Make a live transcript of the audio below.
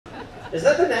Is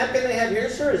that the napkin they have here,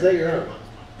 sir, or is that your own?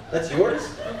 That's yours? Is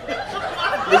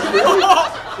it really?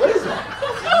 What is that?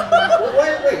 Well,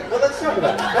 wait, well, let's talk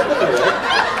about it. Don't put it away.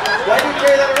 Why do you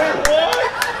carry that around?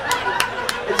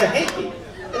 It's a hanky.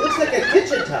 It looks like a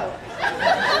kitchen towel.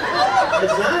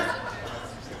 It's not?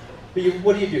 But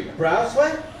what do? Brow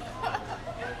sweat?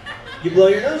 You blow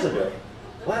your nose into it.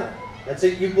 Wow. That's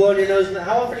it. You blow your nose.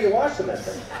 How often do you wash them, that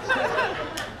thing?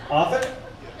 Often?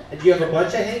 And do you have a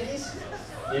bunch of hankies?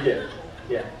 You do.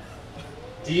 Yeah.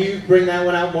 Do you bring that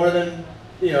one out more than,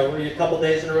 a couple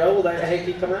days in a row? Will that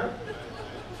hanky come out?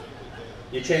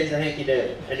 You change the hanky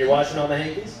daily. And you're washing all the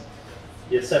hankies?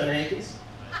 You have 7 hankies?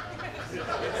 You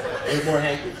have more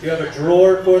hankies. Do you have a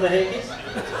drawer for the hankies?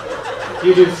 Do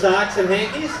you do socks and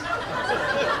hankies?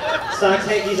 Socks,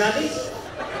 hankies, undies?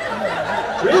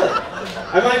 Really?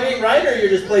 Am I being right, or you're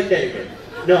just placating me?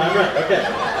 No, I'm right. Okay.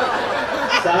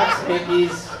 Socks,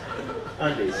 hankies,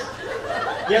 undies.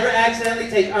 You ever accidentally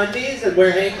take undies and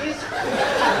wear hankies?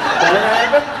 That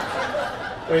ever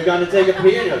happen? Or you've gone to take a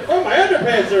pee and you're like, oh, my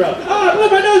underpants are up. Oh, I blew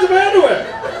my nose in my underwear.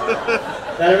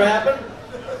 That ever happen?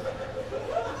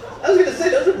 I was going to say,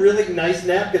 those are really nice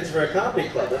napkins for a comedy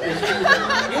club. I mean,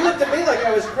 you looked at me like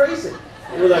I was crazy.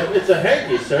 You were like, it's a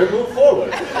hanky, sir. Move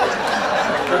forward.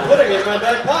 I'm putting it in my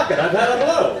back pocket. I've had a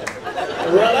blow.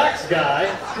 Relax, guy.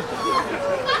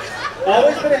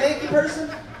 Always been a hanky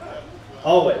person?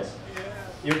 Always.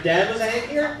 Your dad was a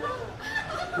hankier?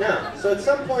 No. So at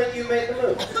some point you made the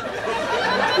move.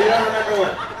 You don't remember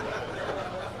when?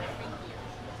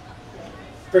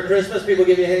 For Christmas, people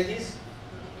give you hankies?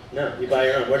 No. You buy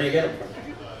your own. Where do you get them from?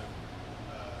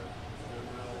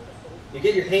 You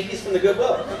get your hankies from the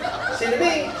Goodwill. See, to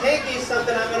me, hankies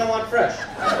something I'm going to want fresh.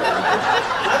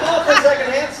 I'm all for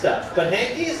secondhand stuff, but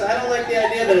hankies, I don't like the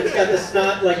idea that it's got this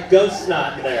snot, like ghost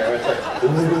snot in there, where it's like,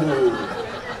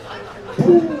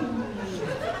 ooh.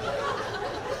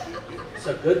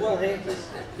 So Goodwill hankies.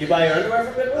 You buy your underwear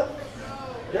from Goodwill?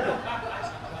 No.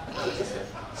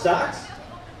 Socks?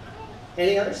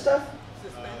 Any other stuff?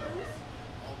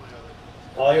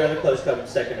 All your other clothes come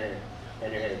secondhand,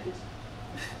 and your hankies.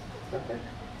 Okay.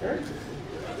 All right.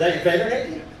 Is that your favorite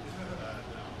hanky?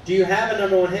 Do you have a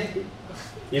number 1 hanky?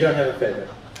 You don't have a favorite.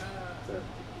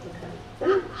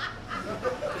 Okay.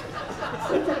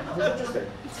 That's interesting.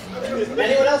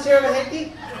 Anyone else here have a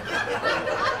hanky?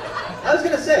 I was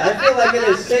going to say, I feel like it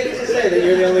is safe to say that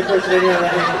you're the only person in here with a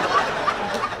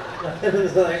hanky. It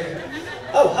was like,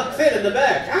 oh, Huck Finn in the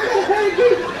back. I got a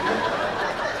hanky.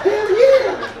 Hell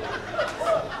yeah.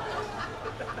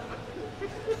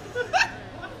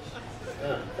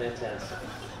 Oh, fantastic.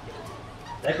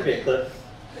 That could be a clip.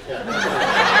 Yeah.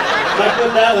 Might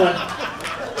put that one.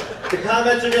 The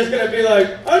comments are just going to be like,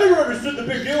 I never understood the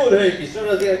big deal with hankies.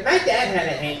 Someone will be like, my dad had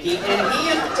a hanky, and he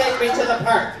used to take me to the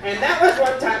park. And that was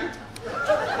one time.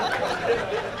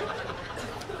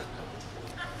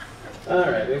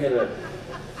 All right, we're going to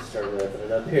start wrapping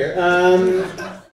it up here.